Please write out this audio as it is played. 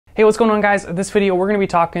Hey, what's going on, guys? In this video, we're going to be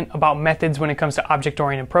talking about methods when it comes to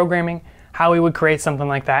object-oriented programming, how we would create something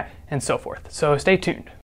like that, and so forth. So stay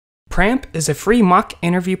tuned. Pramp is a free mock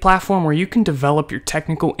interview platform where you can develop your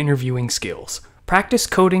technical interviewing skills. Practice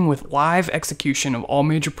coding with live execution of all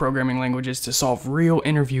major programming languages to solve real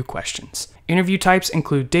interview questions. Interview types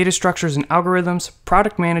include data structures and algorithms,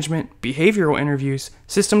 product management, behavioral interviews,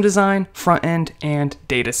 system design, front-end, and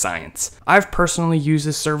data science. I've personally used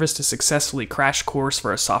this service to successfully crash course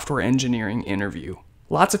for a software engineering interview.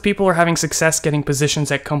 Lots of people are having success getting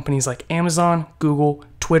positions at companies like Amazon, Google,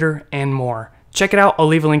 Twitter, and more. Check it out, I'll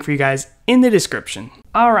leave a link for you guys in the description.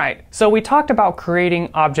 Alright, so we talked about creating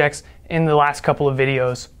objects in the last couple of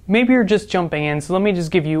videos. Maybe you're just jumping in, so let me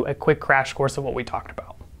just give you a quick crash course of what we talked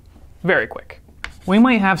about. Very quick. We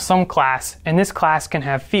might have some class, and this class can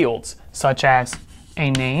have fields, such as a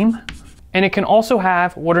name, and it can also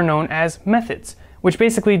have what are known as methods, which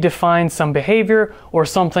basically define some behavior or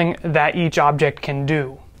something that each object can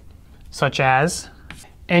do, such as,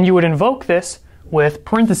 and you would invoke this with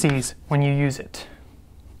parentheses when you use it.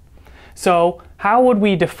 So how would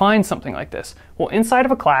we define something like this? Well, inside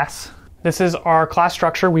of a class, this is our class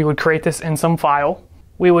structure. We would create this in some file.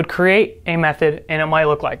 We would create a method and it might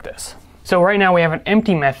look like this. So right now we have an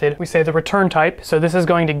empty method. We say the return type. So this is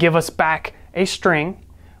going to give us back a string.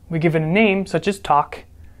 We give it a name such as talk.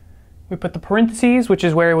 We put the parentheses, which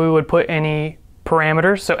is where we would put any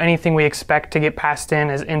parameters. So anything we expect to get passed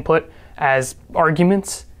in as input as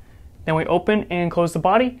arguments. Then we open and close the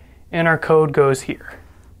body and our code goes here.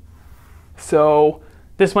 So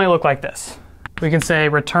this might look like this. We can say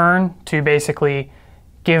return to basically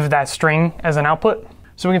give that string as an output.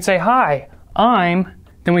 So we can say, hi, I'm,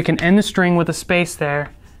 then we can end the string with a space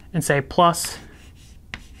there and say plus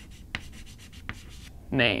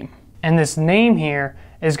name. And this name here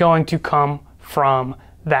is going to come from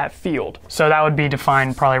that field. So that would be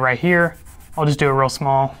defined probably right here. I'll just do a real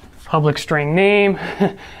small public string name.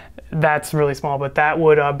 That's really small, but that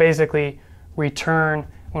would basically return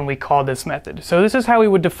when we call this method. So this is how we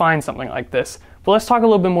would define something like this. But let's talk a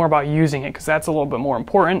little bit more about using it, because that's a little bit more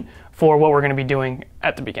important for what we're going to be doing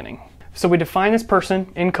at the beginning. So we define this person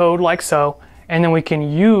in code like so, and then we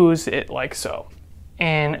can use it like so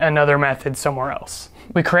in another method somewhere else.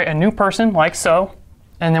 We create a new person like so,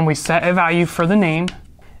 and then we set a value for the name,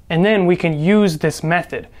 and then we can use this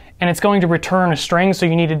method. And it's going to return a string, so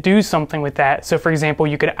you need to do something with that. So for example,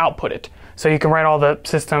 you could output it. So you can write all the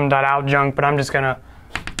system.out junk, but I'm just gonna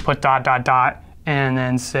put ... and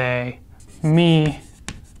then say me.talk.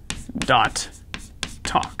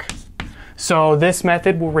 So this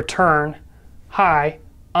method will return, hi,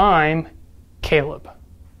 I'm Caleb.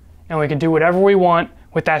 And we can do whatever we want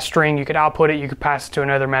with that string. You could output it, you could pass it to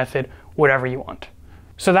another method, whatever you want.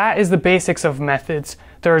 So that is the basics of methods.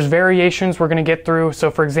 There's variations we're going to get through. So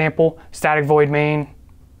for example, static void main,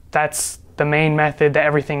 that's the main method that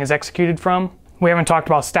everything is executed from. We haven't talked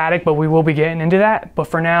about static, but we will be getting into that. But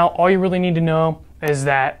for now, all you really need to know is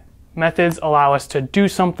that methods allow us to do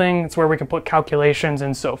something. It's where we can put calculations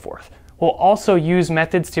and so forth. We'll also use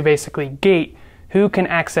methods to basically gate who can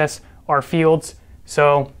access our fields.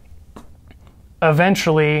 So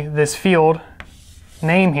eventually this field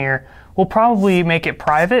name here, we'll probably make it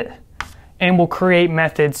private and we'll create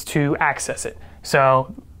methods to access it.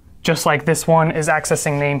 So just like this one is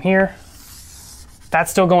accessing name here, that's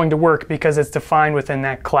still going to work because it's defined within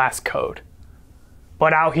that class code.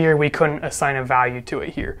 But out here, we couldn't assign a value to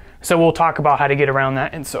it here. So we'll talk about how to get around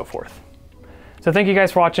that and so forth. So thank you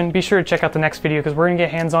guys for watching. Be sure to check out the next video because we're gonna get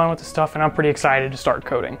hands-on with the stuff and I'm pretty excited to start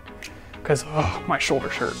coding because my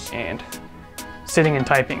shoulders hurt and sitting and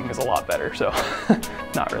typing is a lot better, so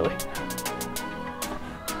not really.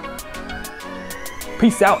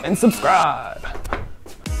 Peace out and subscribe.